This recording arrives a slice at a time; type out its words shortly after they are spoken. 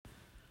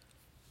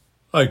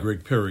Hi,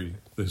 Greg Perry,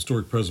 the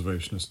historic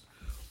preservationist.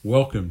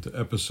 Welcome to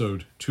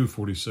episode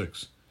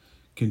 246,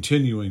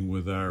 continuing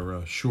with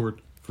our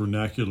short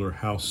Vernacular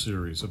house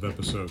series of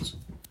episodes.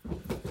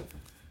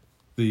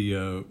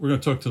 We're going to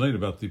talk tonight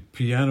about the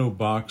piano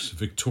box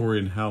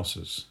Victorian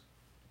houses.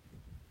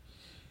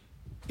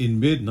 In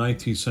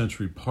mid-19th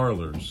century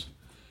parlors,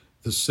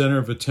 the center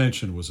of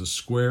attention was a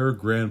square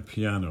grand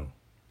piano,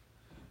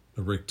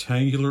 a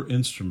rectangular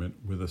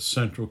instrument with a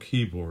central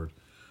keyboard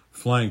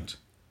flanked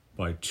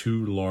by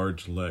two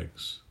large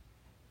legs.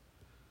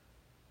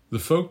 The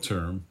folk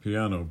term,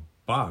 piano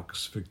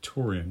box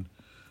Victorian,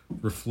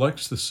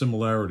 reflects the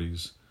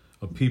similarities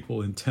of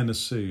people in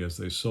Tennessee as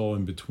they saw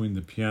in between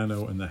the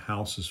piano and the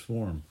house's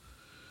form.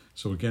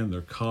 So again,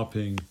 they're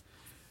copying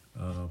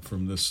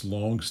from this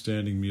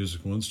long-standing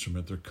musical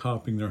instrument. They're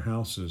copying their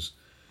houses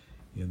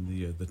in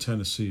the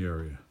Tennessee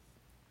area.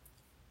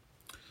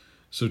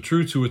 So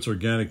true to its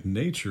organic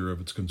nature of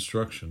its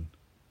construction,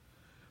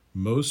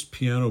 most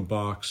piano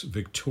box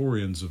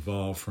Victorians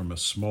evolved from a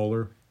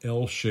smaller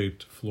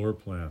L-shaped floor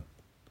plan.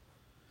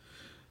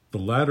 The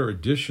latter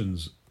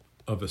additions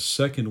of a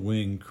second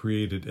wing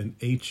created an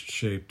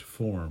H-shaped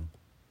form.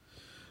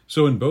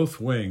 So in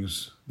both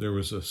wings, there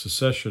was a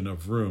succession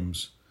of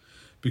rooms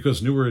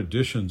because newer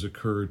additions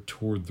occurred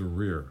toward the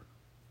rear.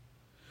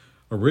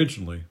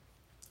 Originally,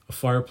 a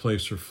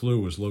fireplace or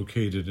flue was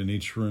located in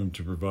each room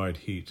to provide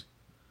heat.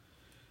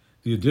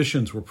 The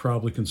additions were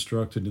probably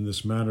constructed in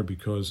this manner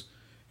because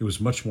it was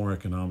much more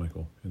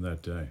economical in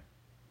that day.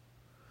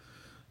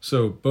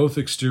 So both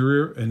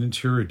exterior and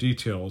interior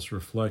details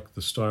reflect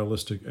the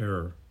stylistic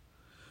era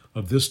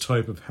of this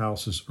type of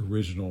house's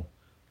original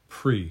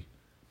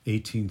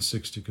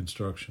pre-1860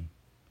 construction.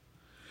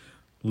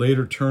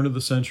 Later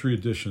turn-of-the-century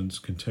additions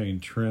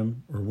contained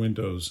trim or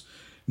windows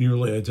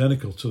nearly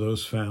identical to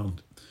those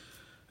found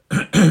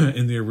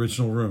in the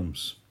original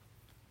rooms.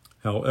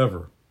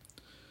 However,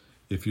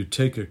 if you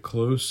take a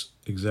close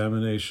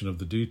examination of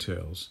the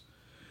details,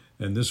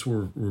 and this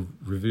will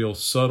reveal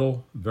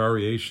subtle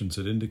variations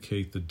that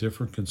indicate the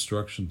different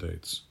construction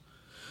dates.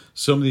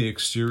 Some of the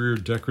exterior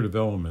decorative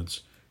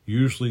elements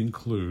usually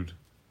include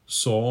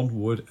sawn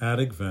wood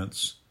attic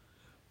vents,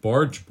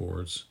 barge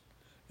boards,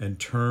 and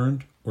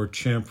turned or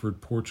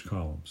chamfered porch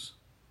columns.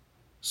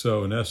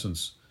 So, in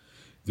essence,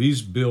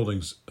 these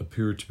buildings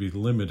appear to be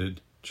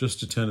limited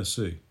just to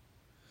Tennessee.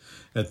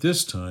 At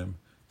this time,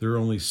 there are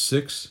only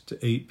 6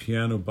 to 8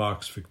 piano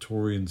box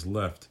Victorians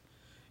left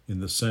in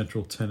the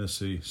central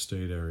Tennessee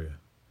state area.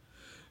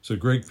 So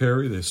Greg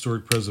Perry, the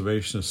historic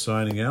preservationist,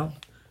 signing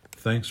out.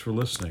 Thanks for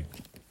listening.